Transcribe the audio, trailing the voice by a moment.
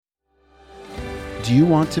Do you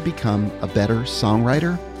want to become a better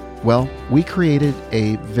songwriter? Well, we created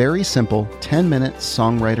a very simple 10-minute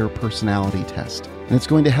songwriter personality test. And it's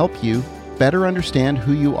going to help you better understand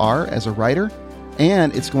who you are as a writer,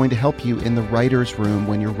 and it's going to help you in the writer's room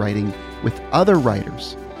when you're writing with other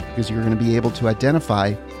writers, because you're going to be able to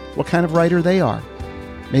identify what kind of writer they are.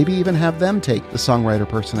 Maybe even have them take the songwriter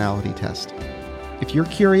personality test. If you're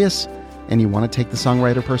curious and you want to take the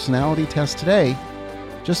songwriter personality test today,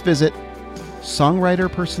 just visit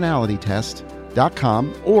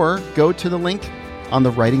songwriterpersonalitytest.com or go to the link on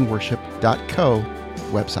the writingworship.co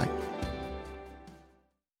website.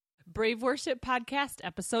 Brave Worship Podcast,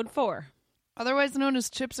 Episode 4. Otherwise known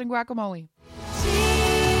as Chips and Guacamole.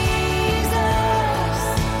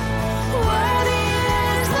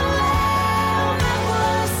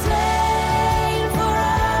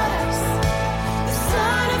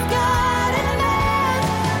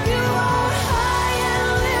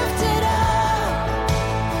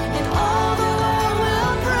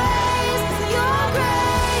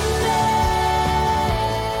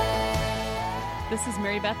 This is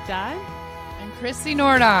Mary Beth Dodd And Chrissy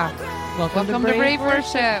Nordock. Welcome to Brave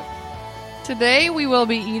Worship. Today we will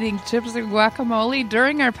be eating chips and guacamole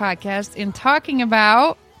during our podcast and talking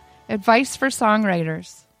about advice for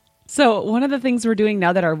songwriters. So one of the things we're doing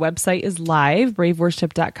now that our website is live,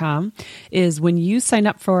 braveworship.com, is when you sign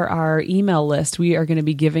up for our email list, we are going to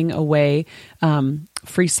be giving away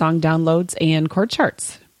free song downloads and chord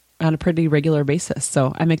charts on a pretty regular basis.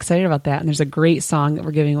 So I'm excited about that. And there's a great song that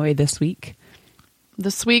we're giving away this week.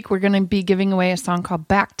 This week, we're going to be giving away a song called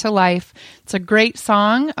Back to Life. It's a great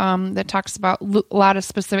song that talks about a lot of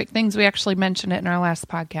specific things. We actually mentioned it in our last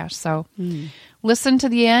podcast. So listen to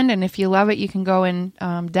the end, and if you love it, you can go and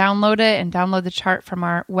download it and download the chart from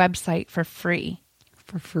our website for free.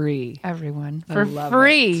 For free. Everyone. I For love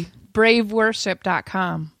free.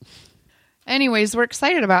 braveworship.com. Anyways, we're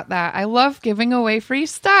excited about that. I love giving away free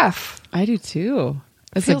stuff. I do too.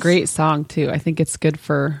 It's a great song too. I think it's good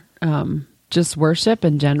for just worship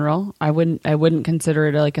in general. I wouldn't consider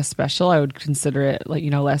it like a special. I would consider it like,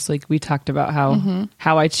 last week we talked about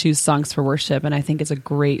how I choose songs for worship, and I think it's a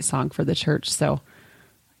great song for the church. So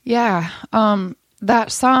yeah,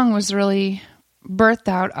 that song was really birthed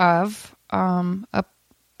out of a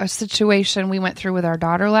situation we went through with our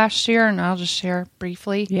daughter last year, and I'll just share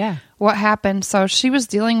briefly what happened. So she was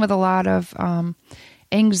dealing with a lot of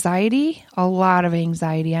anxiety.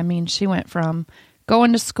 I mean, she went from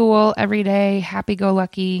going to school every day,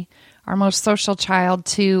 happy-go-lucky, our most social child,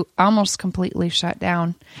 to almost completely shut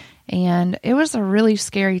down. And it was a really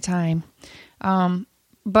scary time.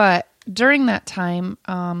 But during that time,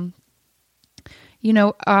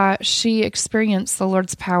 she experienced the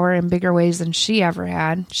Lord's power in bigger ways than she ever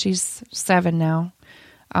had. She's 7 now.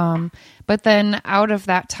 But then out of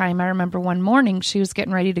that time, I remember one morning she was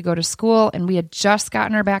getting ready to go to school, and we had just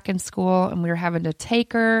gotten her back in school, and we were having to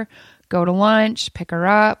take her, go to lunch, pick her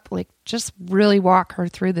up, just really walk her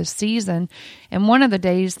through the season. And one of the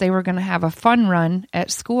days they were going to have a fun run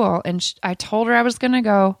at school, and I told her I was going to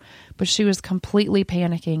go, but she was completely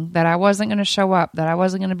panicking that I wasn't going to show up, that I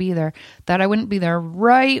wasn't going to be there, that I wouldn't be there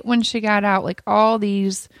right when she got out, all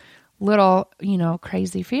these little,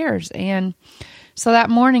 crazy fears. And so that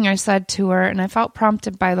morning I said to her, and I felt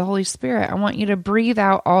prompted by the Holy Spirit, I want you to breathe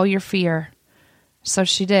out all your fear. So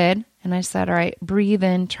she did. And I said, all right, breathe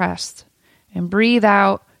in trust, and breathe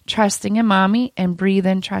out trusting in mommy, and breathe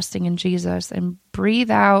in trusting in Jesus, and breathe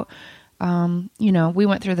out. We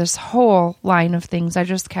went through this whole line of things. I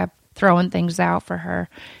just kept throwing things out for her,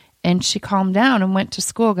 and she calmed down and went to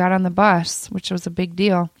school, got on the bus, which was a big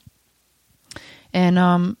deal.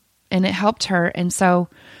 And it helped her. And so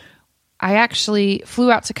I actually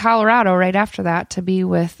flew out to Colorado right after that to be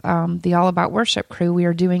with the All About Worship crew. We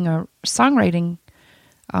were doing a songwriting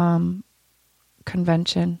retreat,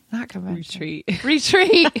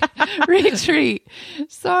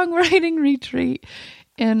 songwriting retreat.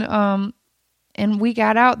 And we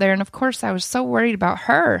got out there, and of course I was so worried about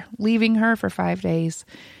her, leaving her for 5 days.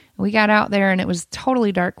 We got out there, and it was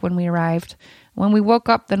totally dark when we arrived. When we woke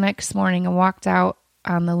up the next morning and walked out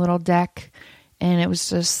on the little deck, and it was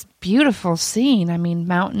just beautiful scene. I mean,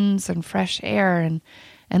 mountains and fresh air.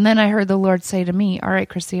 And then I heard the Lord say to me, all right,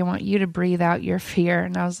 Chrissy, I want you to breathe out your fear.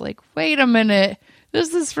 And I was like, wait a minute,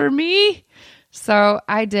 this is for me? So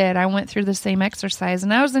I did. I went through the same exercise,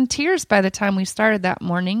 and I was in tears by the time we started that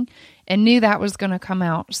morning and knew that was going to come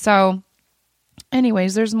out. So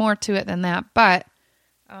anyways, there's more to it than that. But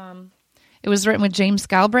it was written with James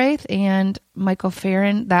Galbraith and Michael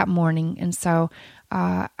Farron that morning. And so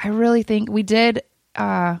I really think we did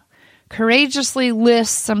courageously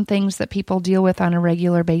list some things that people deal with on a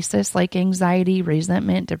regular basis, like anxiety,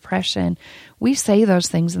 resentment, depression. We say those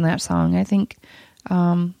things in that song. I think,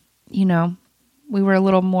 we were a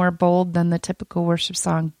little more bold than the typical worship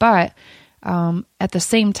song, but at the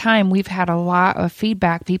same time, we've had a lot of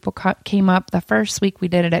feedback. People came up the first week we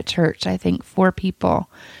did it at church. I think 4 people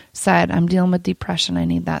said, I'm dealing with depression. I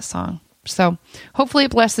need that song. So hopefully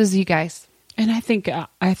it blesses you guys. And I think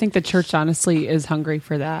the church honestly is hungry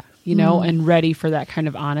for that, and ready for that kind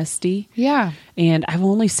of honesty. Yeah. And I've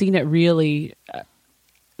only seen it really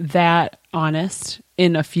that honest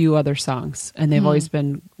in a few other songs, and they've always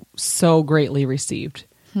been so greatly received.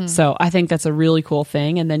 So I think that's a really cool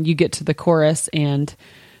thing. And then you get to the chorus and,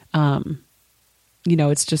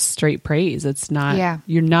 it's just straight praise. It's not,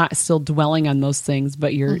 you're not still dwelling on those things,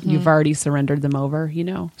 but you've already surrendered them over,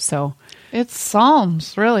 so. It's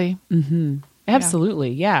Psalms, really. Mm-hmm.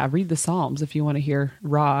 Absolutely. Yeah. Read the Psalms if you want to hear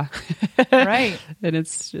raw. Right. And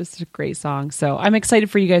it's just a great song. So I'm excited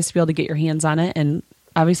for you guys to be able to get your hands on it and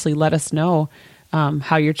obviously let us know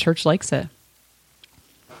how your church likes it.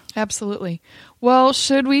 Absolutely. Well,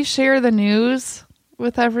 should we share the news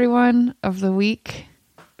with everyone of the week?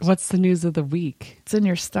 What's the news of the week? It's in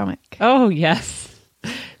your stomach. Oh, yes.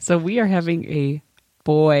 So we are having a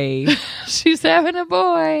boy. She's having a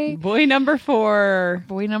boy. Boy number 4.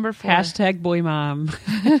 Boy number 4. Hashtag boy mom.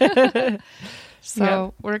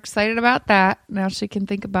 So we're excited about that. Now she can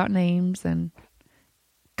think about names and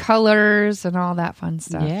colors and all that fun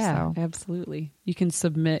stuff. Yeah, absolutely. You can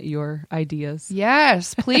submit your ideas.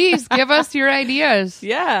 Yes, please give us your ideas.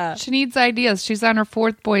 Yeah. She needs ideas. She's on her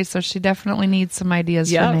 4th boy, so she definitely needs some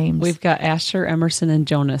ideas for names. We've got Asher, Emerson, and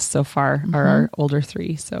Jonas so far are our older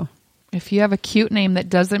 3. So if you have a cute name that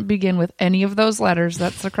doesn't begin with any of those letters,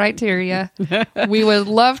 that's the criteria. We would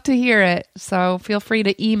love to hear it. So feel free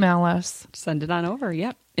to email us. Send it on over.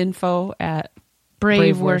 Yep.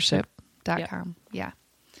 info@braveworship.com. Yeah.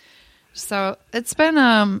 So it's been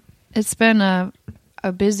a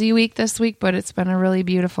busy week this week, but it's been a really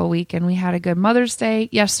beautiful week, and we had a good Mother's Day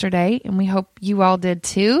yesterday, and we hope you all did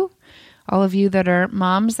too. All of you that are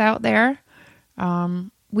moms out there.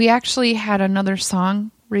 We actually had another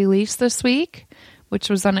song released this week, which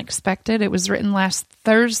was unexpected. It was written last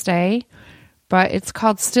Thursday, but it's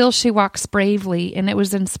called Still She Walks Bravely, and it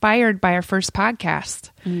was inspired by our first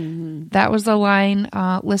podcast. Mm-hmm. That was a line,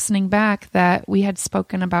 listening back, that we had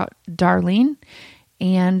spoken about Darlene.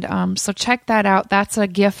 And so check that out. That's a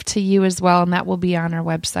gift to you as well, and that will be on our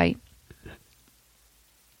website.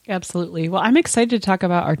 Absolutely. Well, I'm excited to talk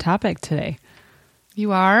about our topic today.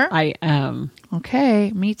 You are? I am.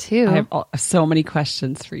 Okay, me too. I have so many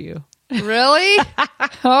questions for you. Really?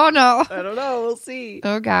 Oh, no. I don't know. We'll see.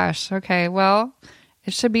 Oh, gosh. Okay. Well,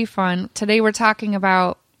 it should be fun. Today we're talking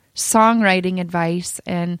about songwriting advice.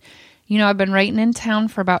 And, I've been writing in town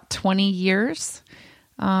for about 20 years.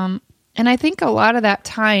 And I think a lot of that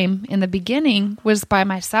time in the beginning was by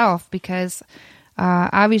myself because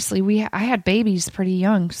obviously I had babies pretty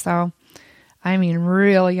young. So,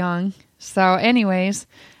 real young. So anyways,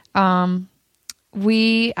 I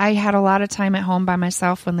had a lot of time at home by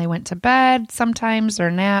myself when they went to bed sometimes,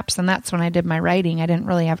 or naps, and that's when I did my writing. I didn't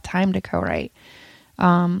really have time to co-write.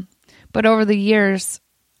 But over the years,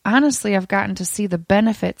 honestly, I've gotten to see the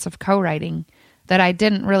benefits of co-writing that I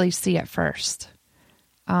didn't really see at first.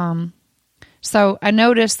 So I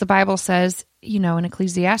noticed the Bible says, in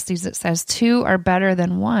Ecclesiastes, it says 2 are better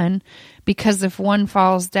than 1 because if one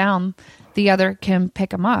falls down, the other can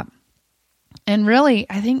pick them up. And really,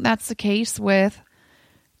 I think that's the case with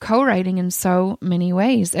co-writing in so many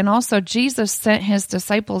ways. And also, Jesus sent his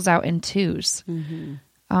disciples out in 2s.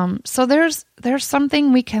 Mm-hmm. So there's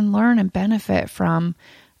something we can learn and benefit from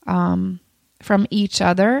each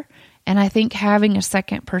other. And I think having a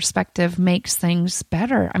second perspective makes things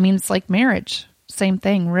better. It's like marriage. Same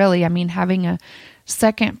thing, really. Having a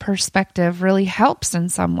second perspective really helps in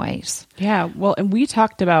some ways. Yeah. Well, and we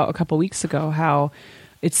talked about a couple weeks ago how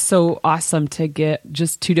it's so awesome to get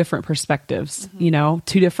just 2 different perspectives, 2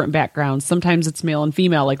 different backgrounds. Sometimes it's male and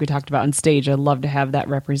female, like we talked about on stage. I'd love to have that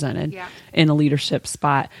represented in a leadership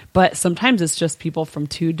spot. But sometimes it's just people from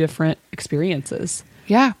 2 different experiences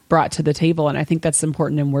brought to the table. And I think that's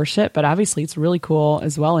important in worship, but obviously it's really cool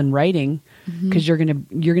as well in writing because you're going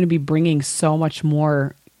to be bringing so much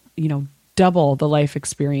more, double the life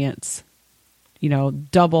experience,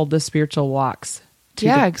 double the spiritual walks to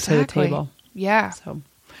the table. Yeah. So.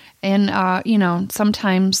 And,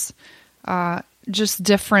 sometimes just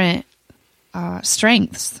different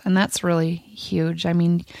strengths. And that's really huge.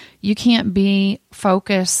 You can't be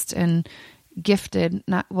focused and gifted.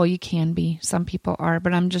 You can be, some people are,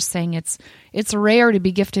 but I'm just saying it's rare to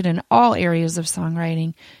be gifted in all areas of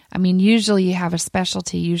songwriting. I mean, usually you have a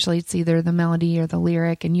specialty. Usually it's either the melody or the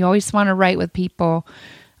lyric, and you always want to write with people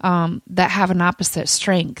that have an opposite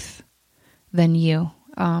strength than you,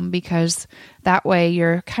 because that way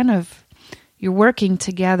you're working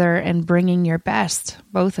together and bringing your best,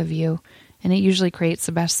 both of you, and it usually creates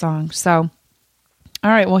the best song. So,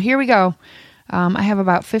 all right, well, here we go. I have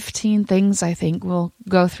about 15 things I think we'll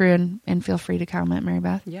go through, and feel free to comment, Mary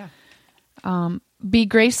Beth. Yeah. Be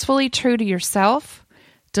gracefully true to yourself.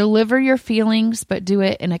 Deliver your feelings, but do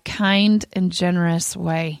it in a kind and generous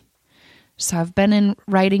way. So I've been in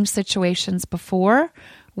writing situations before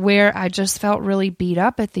where I just felt really beat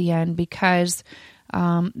up at the end because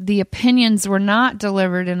the opinions were not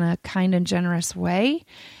delivered in a kind and generous way.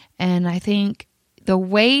 And I think the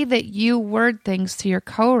way that you word things to your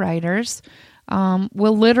co-writers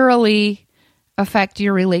will literally affect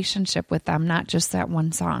your relationship with them, not just that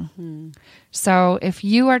one song. So if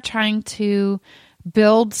you are trying to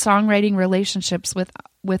build songwriting relationships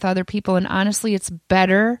with other people, and honestly, it's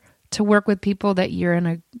better to work with people that you're in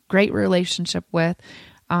a great relationship with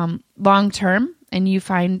long term, and you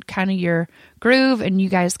find kind of your groove, and you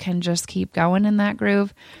guys can just keep going in that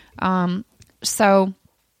groove. So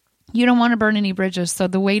you don't want to burn any bridges. So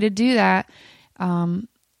the way to do that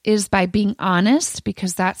is by being honest,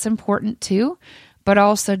 because that's important too, but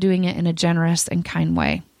also doing it in a generous and kind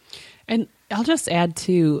way. And I'll just add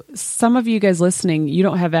to some of you guys listening, you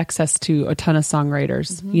don't have access to a ton of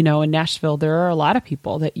songwriters. You know, in Nashville, there are a lot of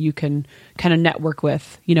people that you can kind of network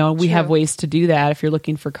with. You know, we have ways to do that. If you're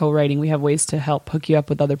looking for co-writing, we have ways to help hook you up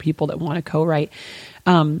with other people that want to co-write.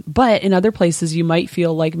 But in other places, you might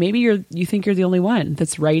feel like maybe you think you're the only one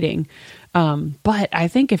that's writing. But I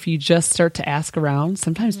think if you just start to ask around,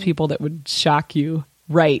 sometimes people that would shock you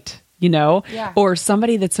write. You know, or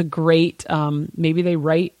somebody that's a great, maybe they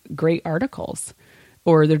write great articles,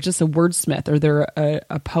 or they're just a wordsmith, or they're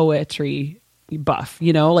a poetry buff,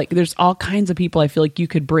 you know, like there's all kinds of people I feel like you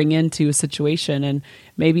could bring into a situation, and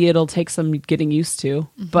maybe it'll take some getting used to.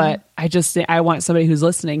 But I want somebody who's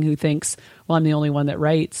listening who thinks, well, I'm the only one that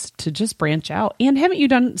writes, to just branch out. And haven't you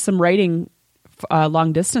done some writing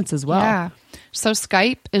long distance as well? Yeah. So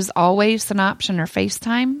Skype is always an option, or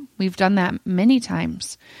FaceTime. We've done that many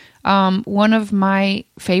times. One of my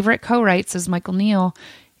favorite co-writes is Michael Neal,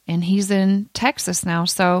 and he's in Texas now.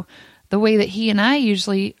 So the way that he and I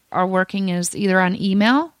usually are working is either on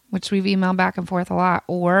email, which we've emailed back and forth a lot,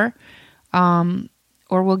 or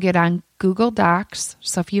we'll get on Google Docs.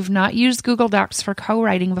 So if you've not used Google Docs for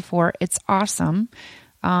co-writing before, it's awesome,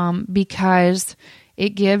 because it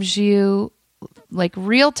gives you like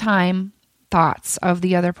real-time thoughts of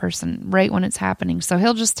the other person right when it's happening. So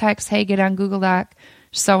he'll just text, hey, get on Google Doc,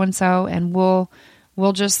 so-and-so, and we'll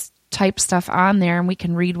just type stuff on there, and we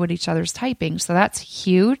can read what each other's typing. So that's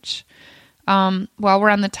huge. While we're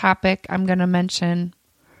on the topic, I'm going to mention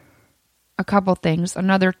a couple things.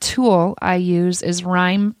 Another tool I use is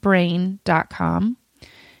rhymebrain.com.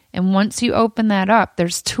 And once you open that up,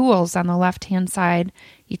 there's tools on the left-hand side.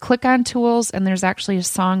 You click on tools, and there's actually a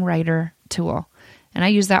songwriter tool. And I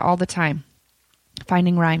use that all the time,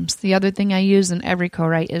 finding rhymes. The other thing I use in every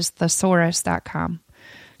co-write is thesaurus.com.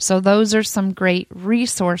 So those are some great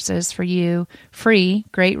resources for you, free,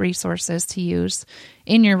 great resources to use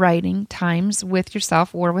in your writing times with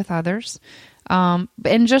yourself or with others. And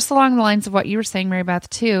just along the lines of what you were saying, Mary Beth,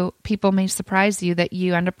 too, people may surprise you that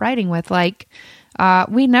you end up writing with. Like,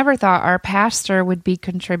 we never thought our pastor would be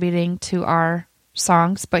contributing to our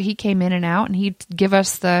songs, but he came in and out, and he'd give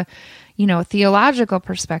us the, theological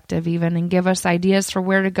perspective even, and give us ideas for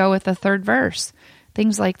where to go with the third verse.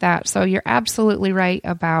 Things like that. So you're absolutely right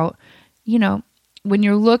about, when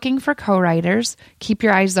you're looking for co-writers, keep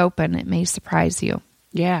your eyes open. It may surprise you.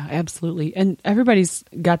 Yeah, absolutely. And everybody's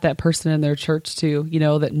got that person in their church too,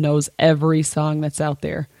 that knows every song that's out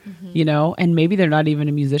there, and maybe they're not even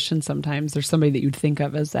a musician sometimes. There's somebody that you'd think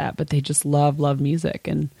of as that, but they just love music.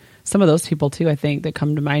 And some of those people too, I think, that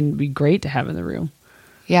come to mind would be great to have in the room.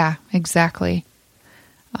 Yeah, exactly.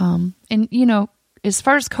 And, as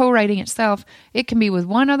far as co-writing itself, it can be with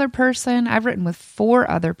one other person. I've written with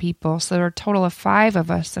 4 other people, so there are a total of 5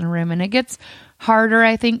 of us in a room. And it gets harder,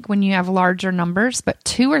 I think, when you have larger numbers, but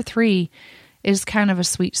 2 or 3 is kind of a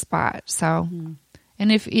sweet spot. So,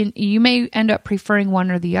 and if you may end up preferring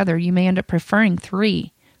one or the other, you may end up preferring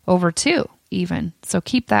 3 over 2 even. So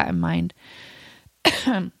keep that in mind.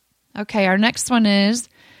 Okay, our next one is,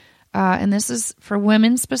 and this is for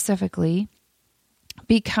women specifically,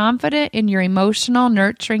 Be confident in your emotional,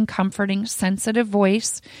 nurturing, comforting, sensitive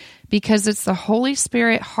voice, because it's the Holy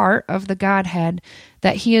Spirit heart of the Godhead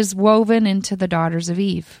that he is woven into the daughters of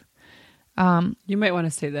Eve. You might want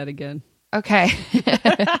to say that again. Okay.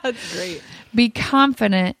 That's great. Be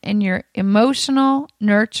confident in your emotional,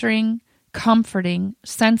 nurturing, comforting,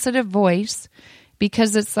 sensitive voice,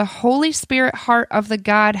 because it's the Holy Spirit heart of the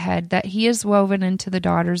Godhead that he is woven into the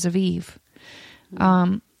daughters of Eve.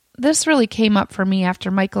 This really came up for me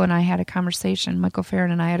after Michael and I had a conversation. Michael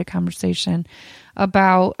Farron and I had a conversation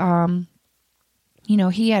about,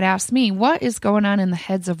 he had asked me, what is going on in the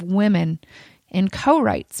heads of women in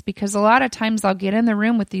co-writes? Because a lot of times I'll get in the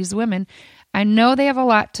room with these women. I know they have a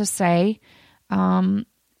lot to say. And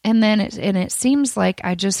it seems like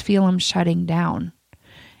I just feel them shutting down.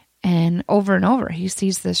 And over, he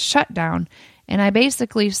sees this shutdown. And I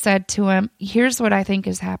basically said to him, here's what I think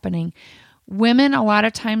is happening. Women a lot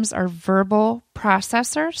of times are verbal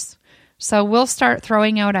processors. So we'll start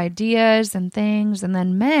throwing out ideas and things. And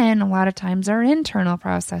then men a lot of times are internal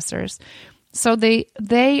processors. So they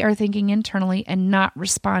are thinking internally and not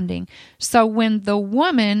responding. So when the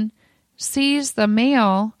woman sees the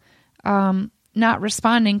male not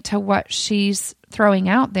responding to what she's throwing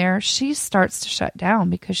out there, she starts to shut down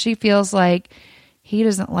because she feels like he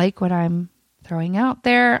doesn't like what I'm throwing out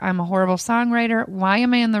there. I'm a horrible songwriter. Why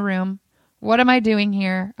am I in the room? What am I doing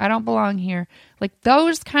here? I don't belong here. Like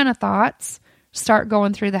those kind of thoughts start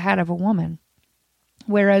going through the head of a woman.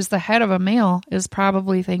 Whereas the head of a male is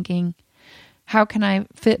probably thinking, how can I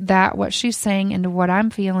fit what she's saying into what I'm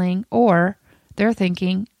feeling? Or they're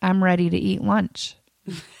thinking, I'm ready to eat lunch.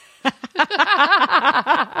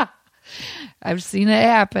 I've seen it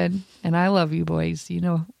happen, and I love you boys. You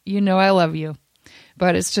know I love you.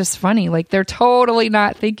 But it's just funny. Like they're totally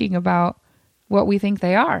not thinking about what we think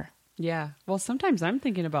they are. Yeah. Well, sometimes I'm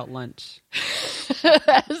thinking about lunch.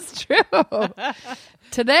 That's true.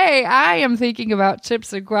 Today, I am thinking about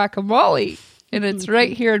chips and guacamole, and it's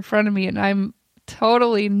right here in front of me, and I'm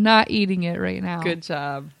totally not eating it right now. Good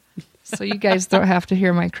job. So you guys don't have to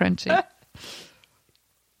hear my crunching.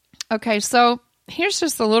 Okay, so here's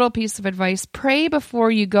just a little piece of advice. Pray before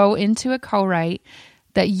you go into a co-write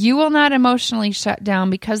that you will not emotionally shut down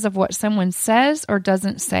because of what someone says or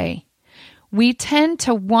doesn't say. We tend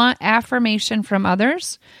to want affirmation from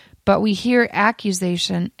others, but we hear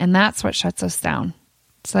accusation, and that's what shuts us down.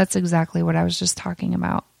 So that's exactly what I was just talking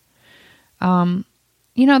about. I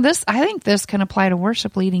think this can apply to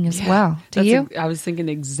worship leading as well. Do you? I was thinking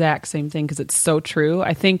the exact same thing because it's so true.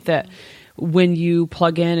 I think that when you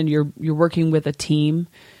plug in and you're working with a team,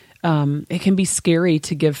 it can be scary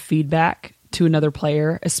to give feedback to another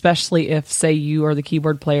player, especially if, say, you are the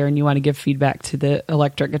keyboard player and you want to give feedback to the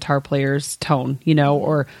electric guitar player's tone,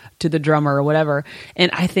 or to the drummer or whatever.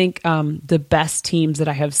 And I think the best teams that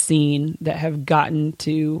I have seen that have gotten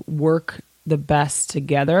to work the best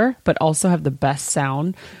together, but also have the best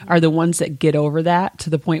sound, are the ones that get over that to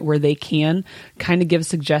the point where they can kind of give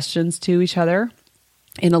suggestions to each other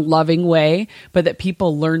in a loving way, but that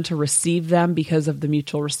people learn to receive them because of the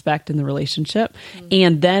mutual respect in the relationship. Mm-hmm.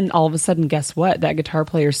 And then all of a sudden, guess what? That guitar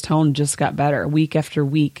player's tone just got better week after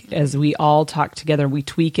week as we all talk together, we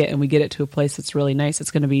tweak it and we get it to a place that's really nice.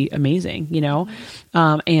 It's going to be amazing,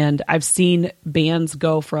 Mm-hmm. And I've seen bands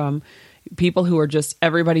go from people who are just,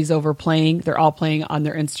 everybody's overplaying, they're all playing on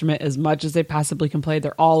their instrument as much as they possibly can play,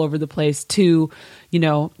 they're all over the place, to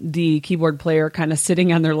the keyboard player kind of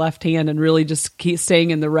sitting on their left hand and really just keep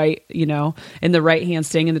staying in the right, in the right hand,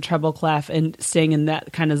 staying in the treble clef and staying in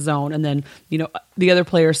that kind of zone, and then the other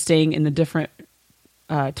player staying in the different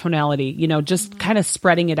tonality, just kind of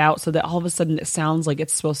spreading it out so that all of a sudden it sounds like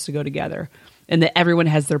it's supposed to go together. And that everyone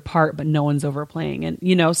has their part, but no one's overplaying.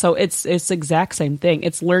 And, so it's the exact same thing.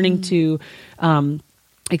 It's learning to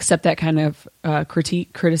accept that kind of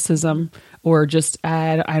criticism, or just,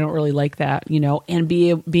 I don't really like that, and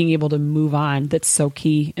being able to move on. That's so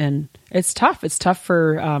key. And it's tough. It's tough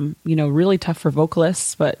for, really tough for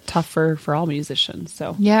vocalists, but tough for all musicians.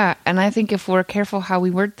 So, yeah. And I think if we're careful how we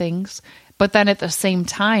word things, but then at the same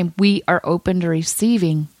time, we are open to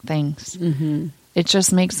receiving things, mm-hmm. It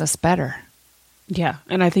just makes us better. Yeah.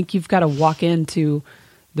 And I think you've got to walk into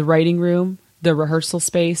the writing room, the rehearsal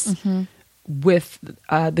space, mm-hmm. with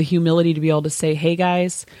the humility to be able to say, hey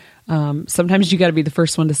guys, sometimes you got to be the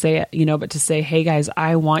first one to say it, but to say, hey guys,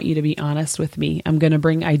 I want you to be honest with me. I'm going to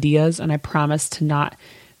bring ideas, and I promise to not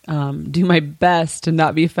do my best to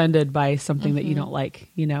not be offended by something mm-hmm. that you don't like,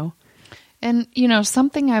 And,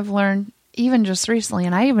 something I've learned even just recently,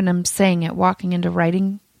 and I even am saying it walking into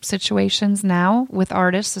writing situations now with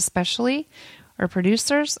artists, especially, or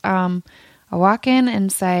producers, I walk in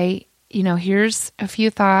and say, here's a few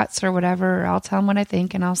thoughts or whatever, or I'll tell them what I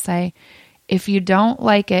think, and I'll say, if you don't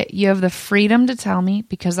like it, you have the freedom to tell me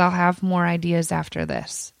because I'll have more ideas after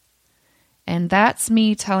this. And that's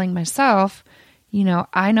me telling myself,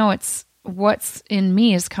 I know it's what's in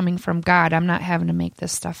me is coming from God. I'm not having to make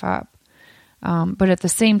this stuff up. But at the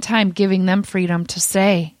same time, giving them freedom to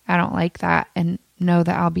say, I don't like that, and know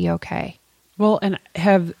that I'll be okay. Well, and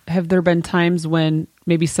have there been times when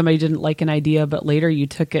maybe somebody didn't like an idea, but later you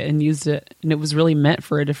took it and used it and it was really meant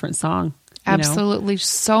for a different song? Absolutely.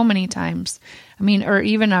 So many times. Or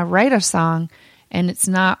even I write a song and it's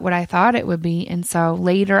not what I thought it would be. And so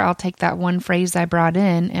later I'll take that one phrase I brought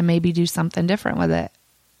in and maybe do something different with it.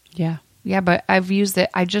 Yeah. Yeah, but I've used it.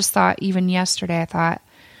 I just thought, even yesterday, I thought,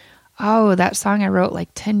 oh, that song I wrote like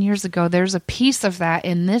 10 years ago, there's a piece of that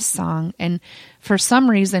in this song. And for some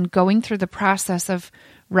reason, going through the process of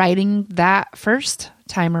writing that first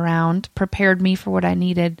time around prepared me for what I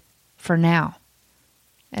needed for now.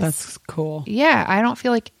 That's cool. Yeah, I don't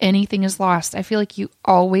feel like anything is lost. I feel like you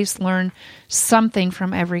always learn something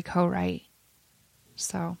from every co-write.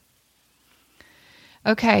 So,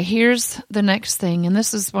 okay, here's the next thing, and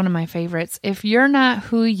this is one of my favorites. If you're not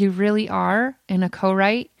who you really are in a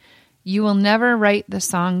co-write, you will never write the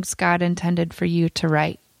songs God intended for you to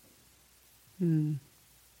write.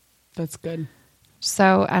 That's good.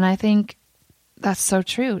 So, and I think that's so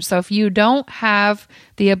true. So if you don't have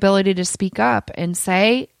the ability to speak up and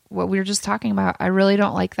say what we were just talking about, I really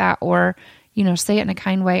don't like that, or, say it in a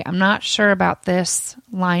kind way. I'm not sure about this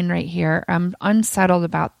line right here. I'm unsettled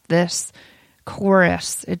about this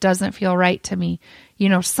chorus. It doesn't feel right to me.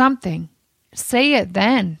 Something. Say it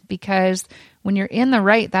then, because when you're in the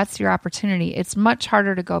right, that's your opportunity. It's much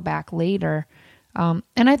harder to go back later. And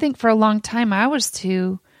I think for a long time I was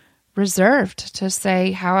too reserved to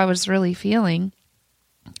say how I was really feeling,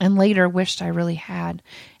 and later wished I really had.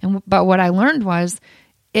 But what I learned was,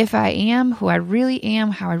 if I am who I really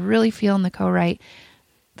am, how I really feel in the co-write,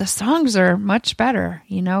 the songs are much better.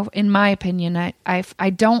 In my opinion, I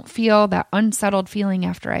don't feel that unsettled feeling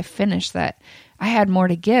after I finish that I had more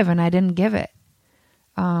to give and I didn't give it.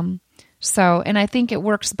 And I think it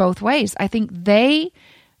works both ways. I think they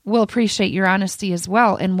will appreciate your honesty as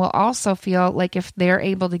well, and will also feel like if they're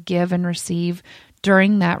able to give and receive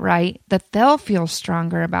during that write, that they'll feel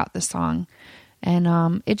stronger about the song.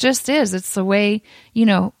 And it just is. It's the way,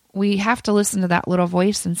 we have to listen to that little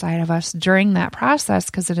voice inside of us during that process,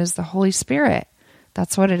 because it is the Holy Spirit.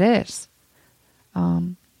 That's what it is.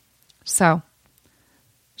 So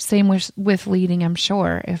same with leading, I'm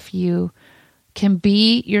sure. If you can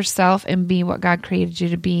be yourself and be what God created you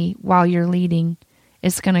to be while you're leading,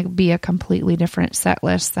 it's going to be a completely different set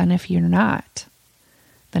list than if you're not,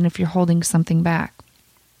 than if you're holding something back.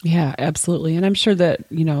 Yeah, absolutely. And I'm sure that,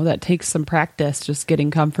 that takes some practice, just getting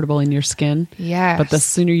comfortable in your skin. Yes. But the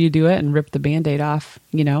sooner you do it and rip the Band-Aid off,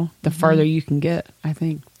 the farther you can get, I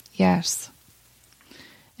think. Yes.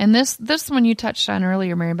 And this one you touched on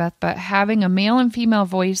earlier, Mary Beth, but having a male and female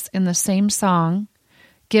voice in the same song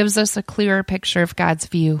gives us a clearer picture of God's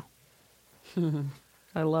view.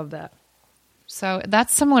 I love that. So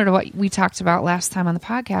that's similar to what we talked about last time on the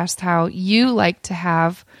podcast, how you like to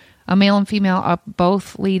have a male and female up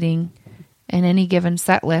both leading in any given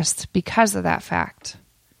set list because of that fact.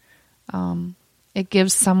 It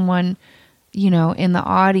gives someone, in the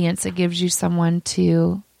audience, it gives you someone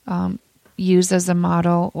to use as a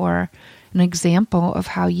model or an example of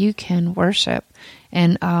how you can worship.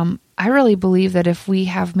 And I really believe that if we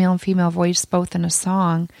have male and female voice both in a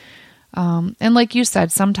song, and like you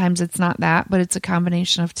said, sometimes it's not that, but it's a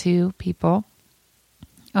combination of two people.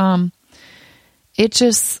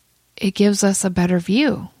 It gives us a better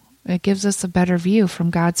view. It gives us a better view from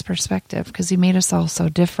God's perspective, because He made us all so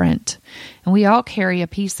different, and we all carry a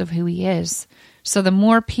piece of who He is. So the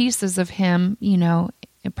more pieces of Him,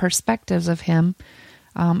 perspectives of Him,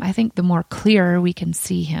 I think the more clearer we can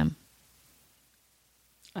see Him.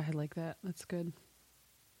 I like that. That's good.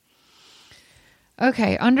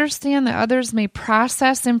 Okay, understand that others may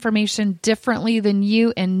process information differently than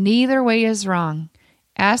you, and neither way is wrong.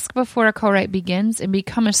 Ask before a co-write begins and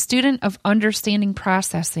become a student of understanding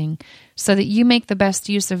processing so that you make the best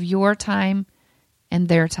use of your time and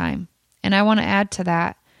their time. And I want to add to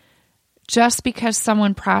that, just because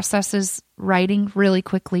someone processes writing really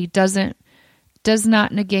quickly does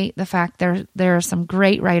not negate the fact there are some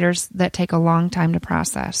great writers that take a long time to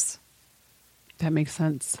process. That makes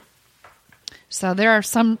sense. So there are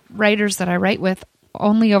some writers that I write with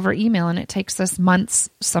only over email, and it takes us months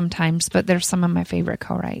sometimes, but they're some of my favorite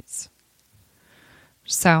co-writes.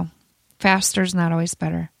 So faster is not always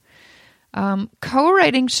better.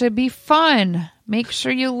 Co-writing should be fun. Make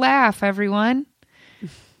sure you laugh, everyone.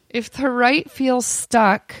 If the write feels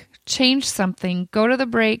stuck, change something. Go to the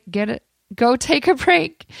break, go take a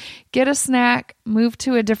break, get a snack, move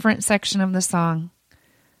to a different section of the song.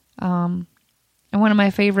 And one of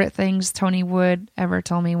my favorite things Tony Wood ever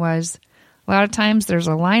told me was, a lot of times there's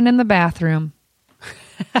a line in the bathroom.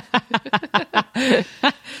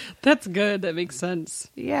 That's good. That makes sense.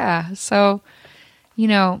 Yeah. So,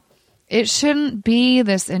 it shouldn't be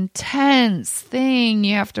this intense thing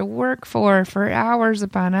you have to work for hours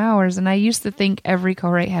upon hours. And I used to think every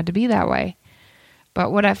co-write had to be that way.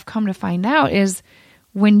 But what I've come to find out is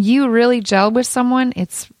when you really gel with someone,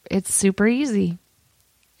 it's super easy.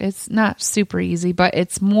 It's not super easy, but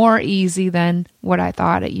it's more easy than what I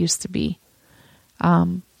thought it used to be.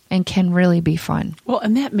 And can really be fun. Well,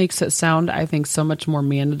 and that makes it sound, I think, so much more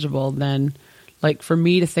manageable than, like, for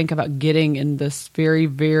me to think about getting in this very,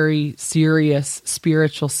 very serious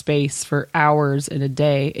spiritual space for hours in a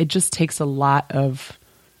day. It just takes a lot of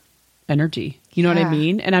energy. You know what I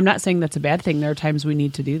mean? And I'm not saying that's a bad thing. There are times we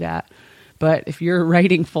need to do that. But if you're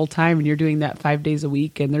writing full time and you're doing that 5 days a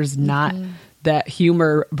week and there's not that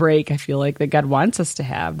humor break, I feel like, that God wants us to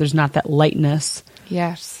have, there's not that lightness.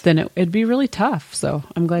 Yes. Then it'd be really tough. So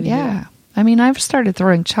I'm glad you did. I mean, I've started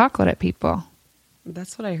throwing chocolate at people.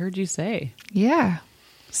 That's what I heard you say. Yeah.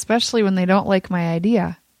 Especially when they don't like my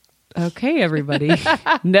idea. Okay, everybody.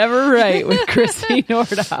 Never write with Chrissy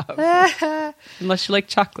Nordhoff. Unless you like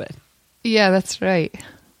chocolate. Yeah, that's right.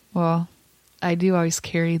 Well, I do always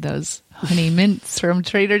carry those honey mints from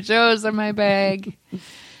Trader Joe's in my bag.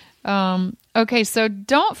 Okay, so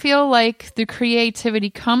don't feel like the creativity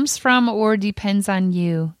comes from or depends on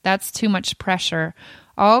you. That's too much pressure.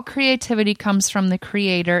 All creativity comes from the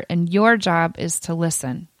Creator, and your job is to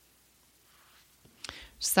listen.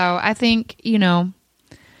 So I think,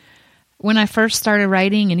 when I first started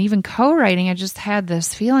writing and even co-writing, I just had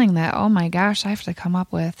this feeling that, oh my gosh, I have to come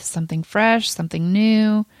up with something fresh, something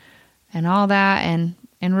new, and all that. And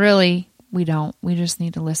really, we don't. We just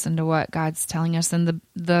need to listen to what God's telling us. And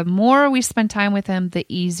the more we spend time with Him, the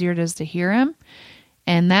easier it is to hear Him.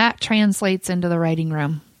 And that translates into the writing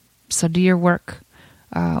room. So do your work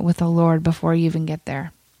with the Lord before you even get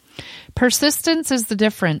there. Persistence is the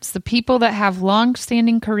difference. The people that have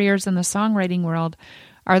long-standing careers in the songwriting world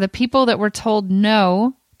are the people that were told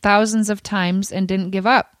no thousands of times and didn't give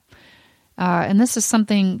up. And this is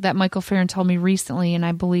something that Michael Farron told me recently, and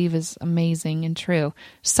I believe is amazing and true.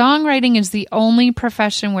 Songwriting is the only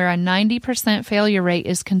profession where a 90% failure rate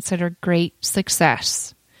is considered great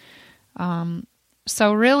success.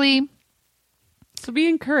 So be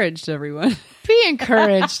encouraged, everyone. Be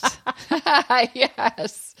encouraged.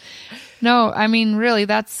 Yes. No, I mean, really,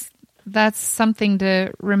 that's something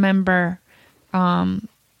to remember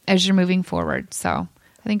as you're moving forward. So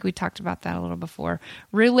I think we talked about that a little before.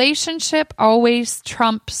 Relationship always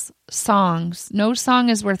trumps songs. No song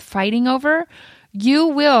is worth fighting over. You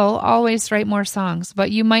will always write more songs,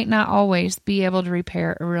 but you might not always be able to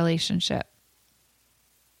repair a relationship.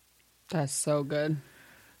 That's so good.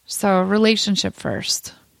 So relationship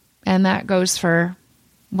first. And that goes for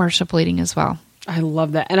worship leading as well. I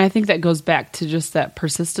love that. And I think that goes back to just that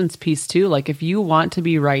persistence piece too. Like if you want to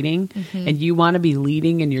be writing and you want to be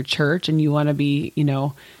leading in your church and you want to be,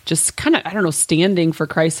 just kind of, standing for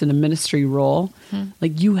Christ in a ministry role,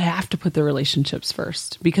 like you have to put the relationships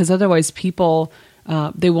first, because otherwise people,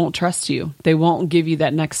 they won't trust you. They won't give you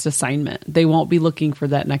that next assignment. They won't be looking for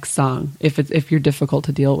that next song if you're difficult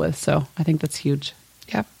to deal with. So I think that's huge.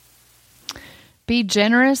 Yep. Be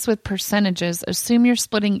generous with percentages. Assume you're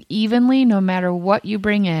splitting evenly no matter what you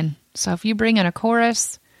bring in. So if you bring in a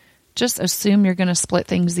chorus, just assume you're going to split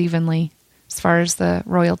things evenly as far as the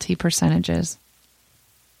royalty percentages.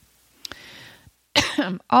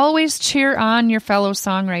 Always cheer on your fellow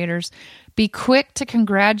songwriters. Be quick to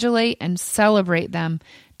congratulate and celebrate them.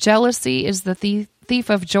 Jealousy is the thief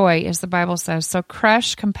of joy, as the Bible says. So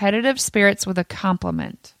crush competitive spirits with a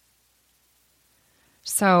compliment.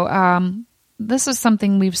 So, this is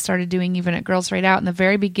something we've started doing even at Girls Write Out. In the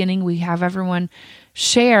very beginning, we have everyone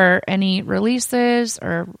share any releases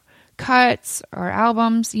or cuts or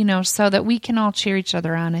albums, so that we can all cheer each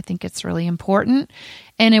other on. I think it's really important,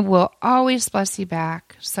 and it will always bless you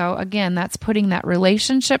back. So again, that's putting that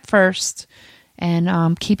relationship first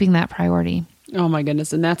and keeping that priority. Oh my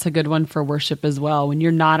goodness. And that's a good one for worship as well. When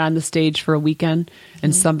you're not on the stage for a weekend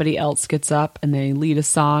and somebody else gets up and they lead a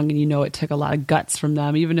song and you know it took a lot of guts from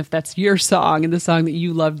them, even if that's your song and the song that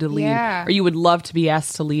you love to lead, or you would love to be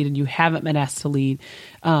asked to lead and you haven't been asked to lead.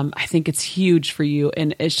 I think it's huge for you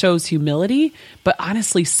and it shows humility. But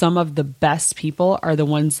honestly, some of the best people are the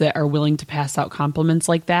ones that are willing to pass out compliments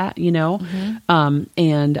like that, you know?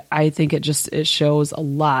 And I think it shows a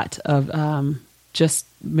lot of just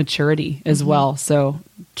maturity as well. So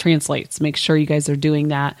translates, make sure you guys are doing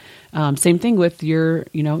that. Same thing with your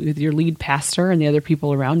lead pastor and the other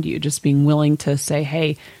people around you, just being willing to say,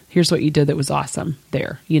 hey, here's what you did that was awesome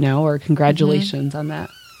there, or congratulations on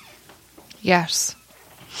that. Yes.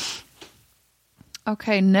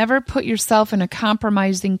 Okay. Never put yourself in a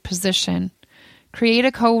compromising position. Create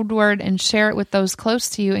a code word and share it with those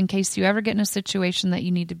close to you in case you ever get in a situation that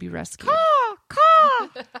you need to be rescued. Caw.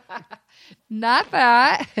 Not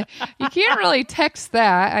that. You can't really text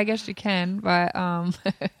that. I guess you can, but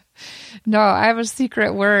no, I have a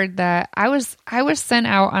secret word that I was sent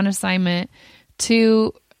out on assignment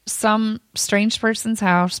to some strange person's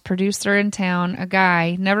house, producer in town, a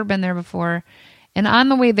guy, never been there before. And on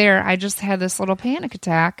the way there, I just had this little panic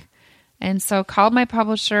attack. And so called my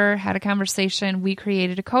publisher, had a conversation. We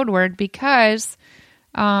created a code word because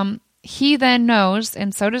he then knows,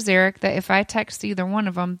 and so does Eric, that if I text either one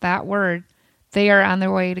of them that word, they are on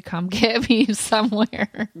their way to come get me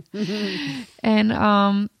somewhere. And,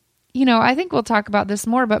 I think we'll talk about this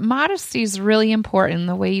more, but modesty is really important.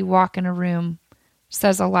 The way you walk in a room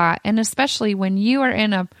says a lot. And especially when you are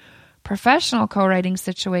in a professional co-writing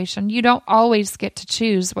situation, you don't always get to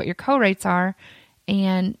choose what your co-writes are.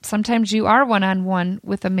 And sometimes you are one-on-one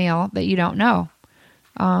with a male that you don't know.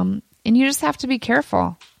 And you just have to be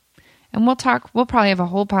careful. And we'll probably have a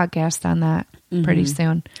whole podcast on that pretty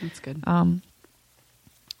soon. That's good.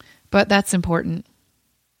 But that's important.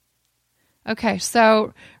 Okay,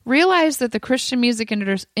 so realize that the Christian music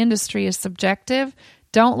industry is subjective.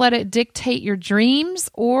 Don't let it dictate your dreams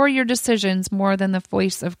or your decisions more than the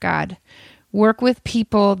voice of God. Work with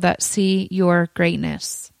people that see your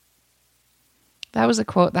greatness. That was a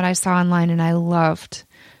quote that I saw online and I loved.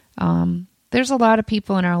 There's a lot of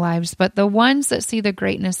people in our lives, but the ones that see the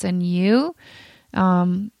greatness in you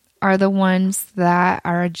are the ones that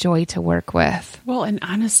are a joy to work with. Well, and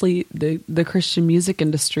honestly, the Christian music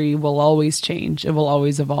industry will always change. It will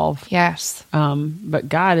always evolve. Yes. But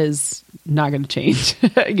God is not going to change.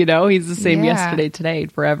 He's the same yesterday, today,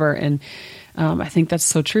 forever. And I think that's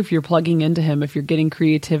so true. If you're plugging into him, if you're getting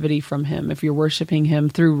creativity from him, if you're worshiping him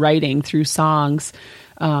through writing, through songs,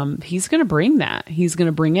 he's going to bring that. He's going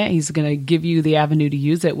to bring it. He's going to give you the avenue to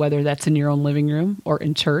use it, whether that's in your own living room or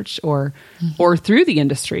in church or through the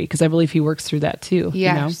industry, because I believe he works through that too.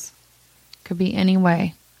 Yes. Could be any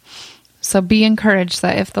way. So be encouraged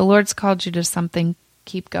that if the Lord's called you to something,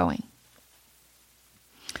 keep going.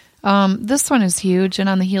 This one is huge, and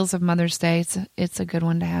on the heels of Mother's Day, it's a good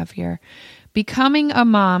one to have here. Becoming a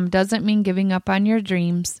mom doesn't mean giving up on your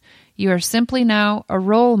dreams. You are simply now a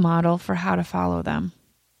role model for how to follow them.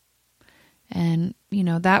 And,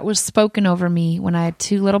 that was spoken over me when I had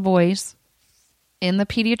 2 little boys in the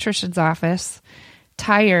pediatrician's office,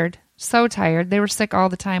 tired, so tired. They were sick all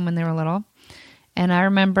the time when they were little. And I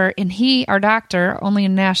remember, our doctor, only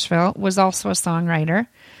in Nashville, was also a songwriter.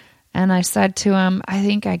 And I said to him, I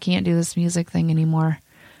think I can't do this music thing anymore.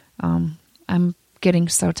 I'm getting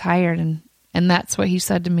so tired. And that's what he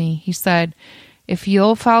said to me. He said, if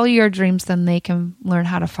you'll follow your dreams, then they can learn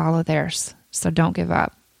how to follow theirs. So don't give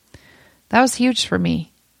up. That was huge for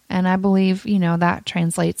me. And I believe, that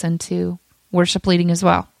translates into worship leading as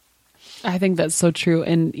well. I think that's so true.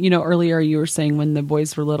 And, earlier you were saying when the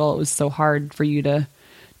boys were little, it was so hard for you to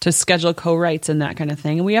schedule co-writes and that kind of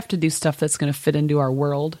thing. And we have to do stuff that's going to fit into our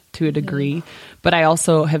world to a degree. But I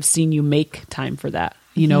also have seen you make time for that,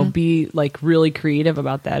 be like really creative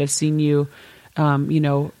about that. I've seen you,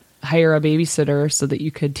 hire a babysitter so that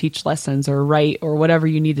you could teach lessons or write or whatever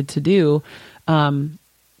you needed to do.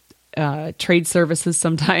 Trade services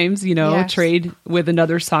sometimes, Yes. trade with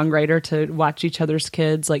another songwriter to watch each other's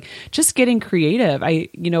kids, like just getting creative. I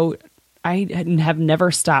have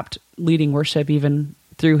never stopped leading worship, even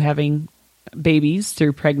through having babies,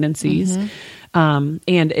 through pregnancies. And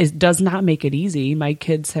it does not make it easy. My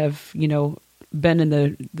kids have, been in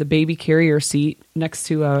the baby carrier seat next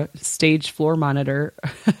to a stage floor monitor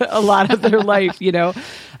a lot of their life,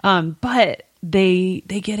 but they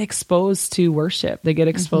get exposed to worship. They get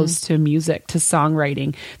exposed to music, to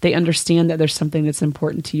songwriting. They understand that there's something that's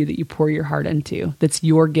important to you that you pour your heart into, that's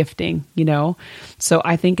your gifting, So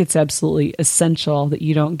I think it's absolutely essential that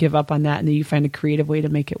you don't give up on that and that you find a creative way to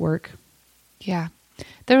make it work. Yeah.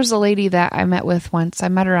 There was a lady that I met with once. I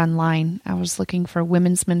met her online. I was looking for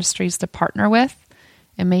women's ministries to partner with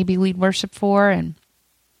and maybe lead worship for. And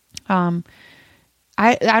I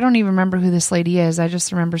don't even remember who this lady is. I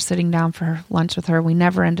just remember sitting down for lunch with her. We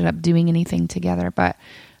never ended up doing anything together. But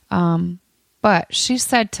she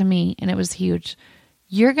said to me, and it was huge,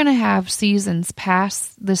 you're going to have seasons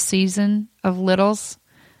past the season of littles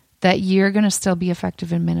that you're going to still be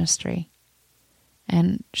effective in ministry.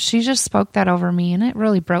 And she just spoke that over me, and it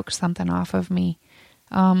really broke something off of me.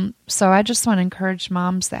 So I just want to encourage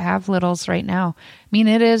moms that have littles right now. I mean,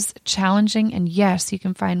 it is challenging, and yes, you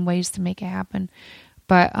can find ways to make it happen.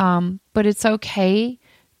 But it's okay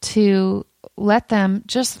to let them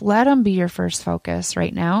be your first focus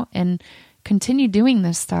right now and continue doing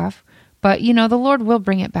this stuff. But, the Lord will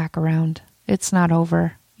bring it back around. It's not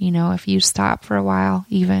over, if you stop for a while,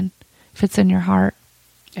 even if it's in your heart.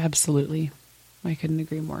 Absolutely. I couldn't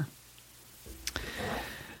agree more.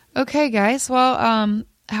 Okay, guys. Well,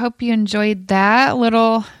 I hope you enjoyed that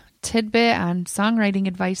little tidbit on songwriting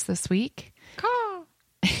advice this week.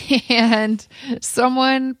 And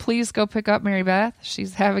someone, please go pick up Mary Beth.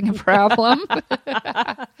 She's having a problem.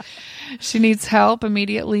 She needs help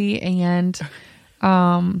immediately. And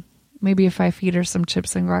maybe if I feed her some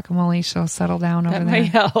chips and guacamole, she'll settle down over there. That might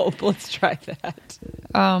help. Let's try that.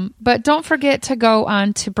 But don't forget to go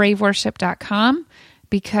on to braveworship.com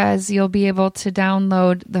because you'll be able to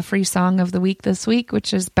download the free song of the week this week,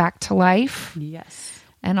 which is Back to Life. Yes.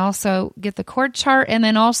 And also get the chord chart. And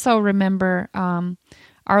then also remember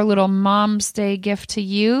our little Mom's Day gift to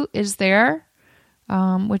you is there,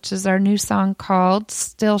 which is our new song called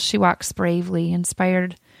Still She Walks Bravely,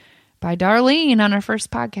 inspired by Darlene on our first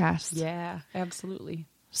podcast. Yeah, absolutely.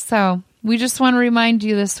 So we just want to remind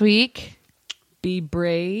you this week. Be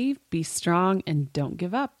brave, be strong, and don't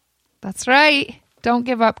give up. That's right. Don't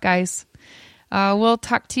give up, guys. We'll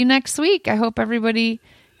talk to you next week. I hope everybody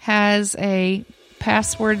has a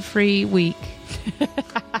password-free week.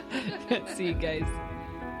 See you guys.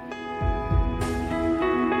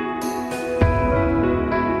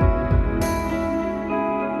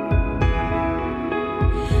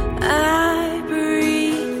 I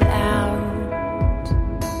breathe out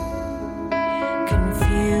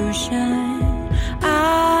confusion.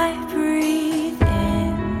 I breathe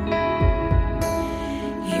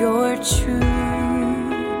in your truth.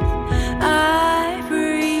 I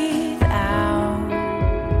breathe out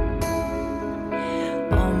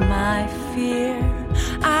all my fear.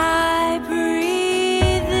 I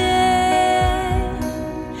breathe in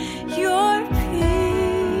your peace.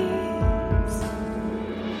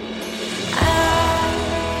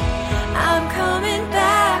 I'm coming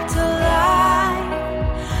back to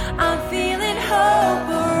life. I'm feeling hope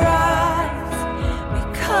arise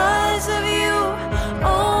because of you,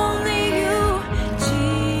 only you.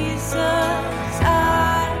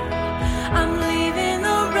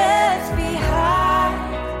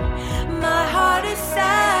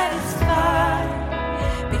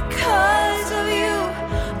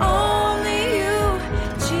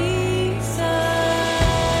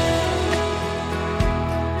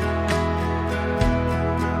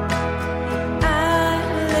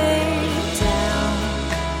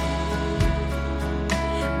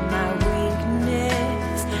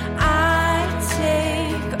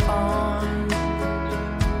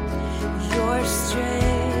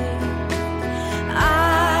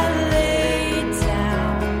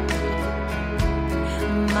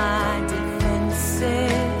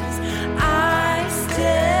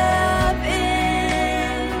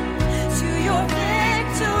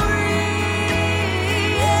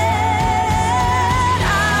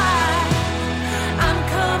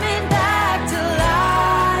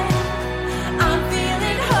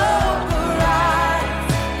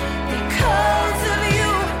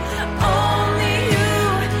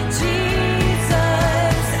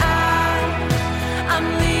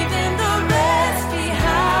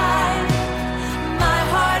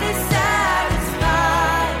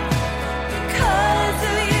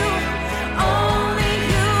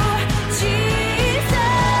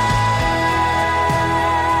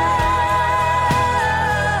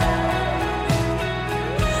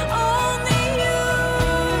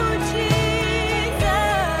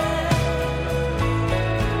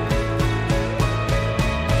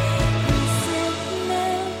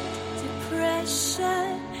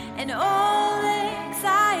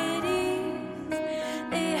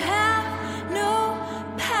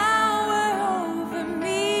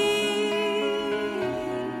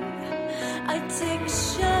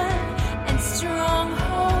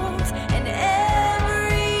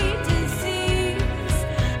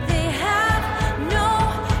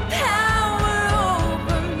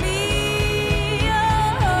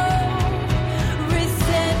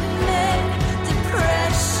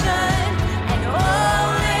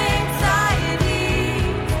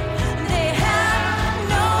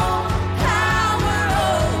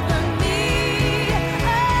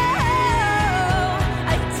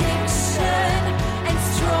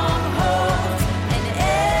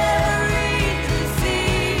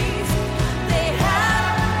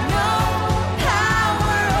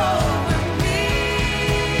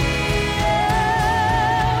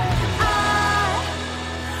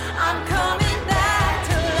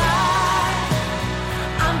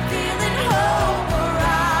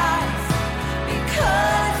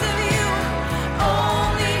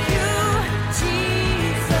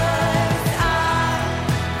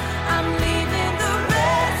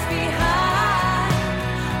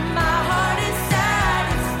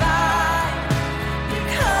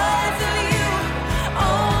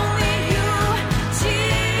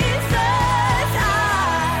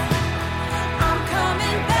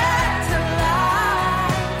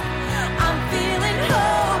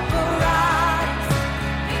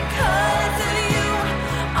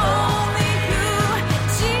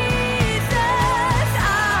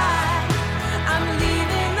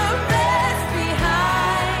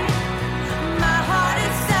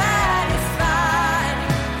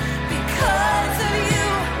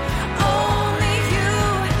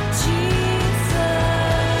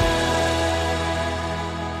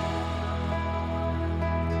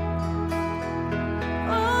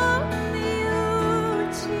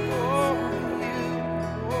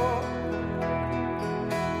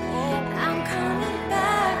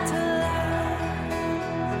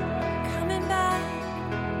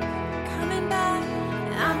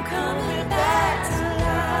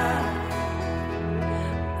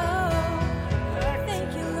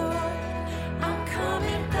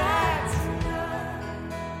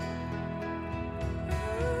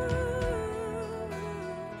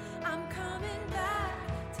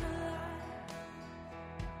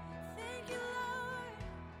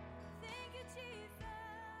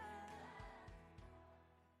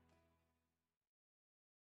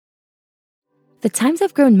 The times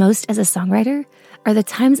I've grown most as a songwriter are the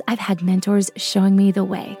times I've had mentors showing me the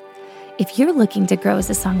way. If you're looking to grow as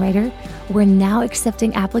a songwriter, we're now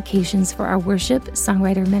accepting applications for our Worship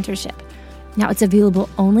Songwriter Mentorship. Now, it's available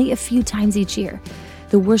only a few times each year.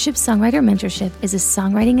 The Worship Songwriter Mentorship is a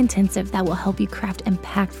songwriting intensive that will help you craft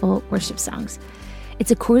impactful worship songs. It's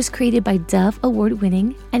a course created by Dove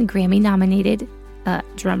Award-winning and Grammy-nominated,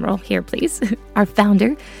 drumroll here please, our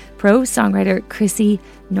founder, pro songwriter Chrissy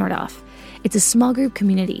Nordoff. It's a small group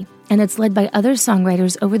community, and it's led by other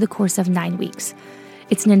songwriters over the course of 9 weeks.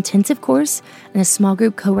 It's an intensive course and a small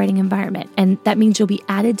group co-writing environment, and that means you'll be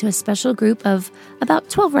added to a special group of about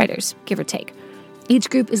 12 writers, give or take. Each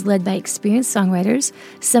group is led by experienced songwriters,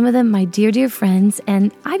 some of them my dear, dear friends,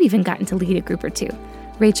 and I've even gotten to lead a group or two.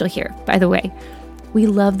 Rachel here, by the way. We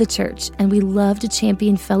love the church, and we love to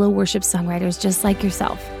champion fellow worship songwriters just like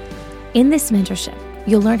yourself. In this mentorship,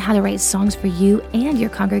 you'll learn how to write songs for you and your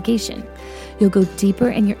congregation. You'll go deeper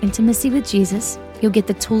in your intimacy with Jesus. You'll get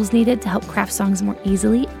the tools needed to help craft songs more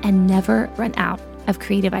easily and never run out of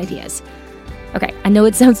creative ideas. Okay, I know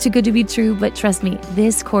it sounds too good to be true, but trust me,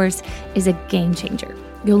 this course is a game changer.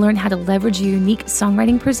 You'll learn how to leverage your unique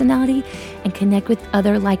songwriting personality and connect with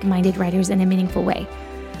other like-minded writers in a meaningful way.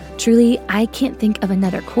 Truly, I can't think of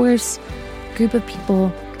another course, group of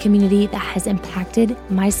people, community that has impacted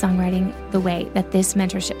my songwriting the way that this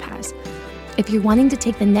mentorship has. If you're wanting to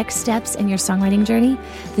take the next steps in your songwriting journey,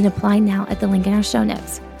 then apply now at the link in our show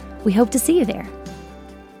notes. We hope to see you there.